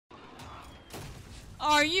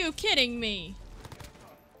Are you kidding me?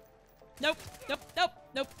 Nope, nope, nope,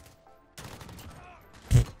 nope.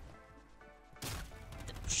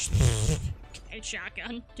 Okay,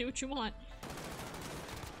 shotgun. Do what you want.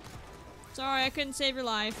 Sorry, I couldn't save your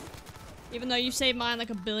life. Even though you saved mine like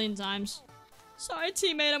a billion times. Sorry,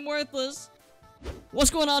 teammate, I'm worthless. What's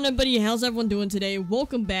going on, everybody? How's everyone doing today?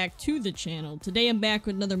 Welcome back to the channel. Today I'm back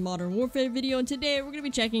with another Modern Warfare video, and today we're going to be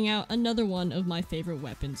checking out another one of my favorite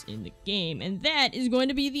weapons in the game, and that is going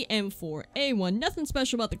to be the M4A1. Nothing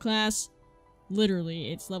special about the class.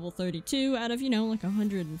 Literally, it's level 32 out of, you know, like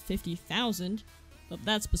 150,000, but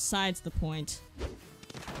that's besides the point.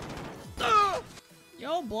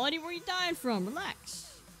 Yo, bloody, where you dying from?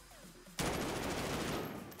 Relax.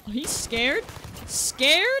 Oh, he's scared?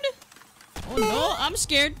 Scared? Oh no, I'm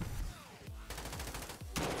scared.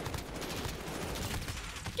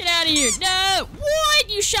 Get out of here. No! What?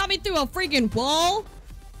 You shot me through a freaking wall?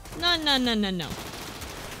 No, no, no, no, no.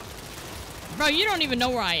 Bro, you don't even know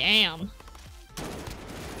where I am.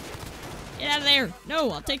 Get out of there. No,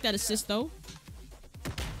 I'll take that assist though.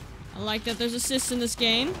 I like that there's assists in this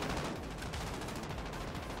game.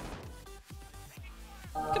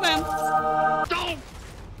 Come on. No!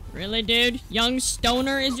 Really, dude? Young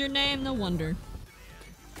Stoner is your name? No wonder.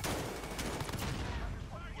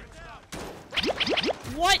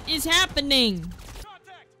 What is happening?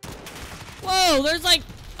 Whoa, there's like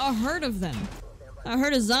a herd of them. A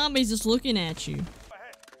herd of zombies just looking at you.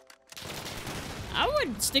 I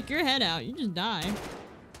would stick your head out. You just die.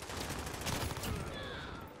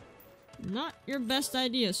 Not your best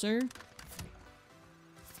idea, sir.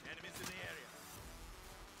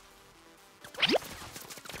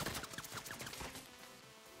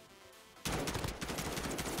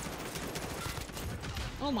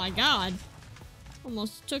 Oh my god.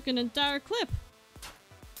 Almost took an entire clip.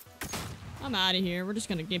 I'm out of here. We're just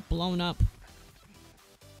gonna get blown up.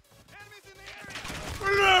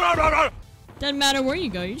 Doesn't matter where you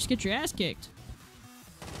go, you just get your ass kicked.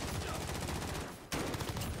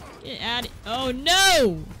 Get out of— oh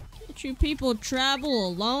no! Can't you people travel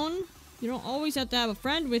alone? You don't always have to have a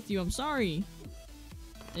friend with you, I'm sorry.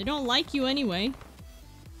 They don't like you anyway.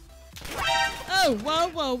 Oh, whoa,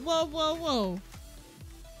 whoa, whoa, whoa, whoa.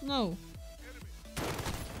 No.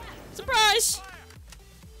 Surprise!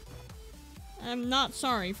 I'm not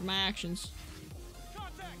sorry for my actions.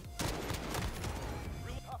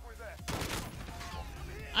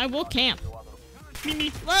 I will camp. Mimi.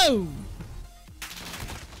 Whoa!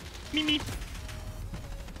 Mimi.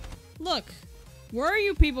 Look. Where are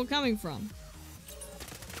you people coming from?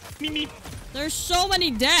 Mimi. There's so many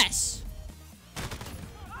deaths.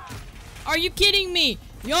 Are you kidding me?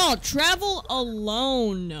 Y'all, travel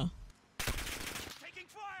alone. Taking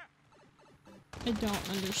fire. I don't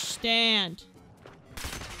understand.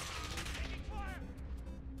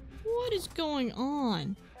 What is going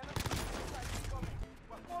on?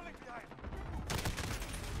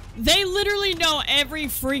 They literally know every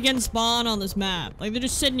freaking spawn on this map. Like, they're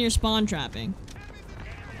just sitting here spawn trapping.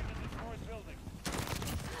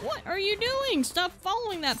 What are you doing? Stop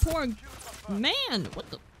following that poor man. What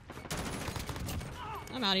the—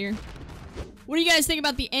 I'm out of here. What do you guys think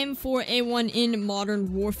about the M4A1 in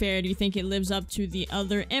Modern Warfare? Do you think it lives up to the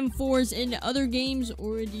other M4s in other games,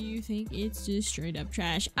 or do you think it's just straight up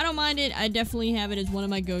trash? I don't mind it. I definitely have it as one of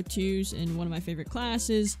my go-tos and one of my favorite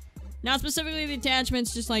classes. Not specifically the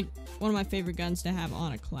attachments, just like one of my favorite guns to have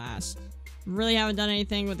on a class. Really haven't done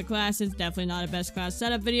anything with the classes. Definitely not a best class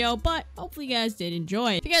setup video, but hopefully you guys did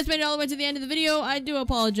enjoy it. If you guys made it all the way to the end of the video, I do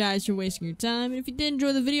apologize for wasting your time. And if you did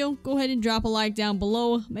enjoy the video, go ahead and drop a like down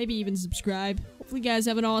below. Maybe even subscribe. Hopefully you guys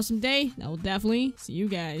have an awesome day. I will definitely see you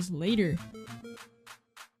guys later.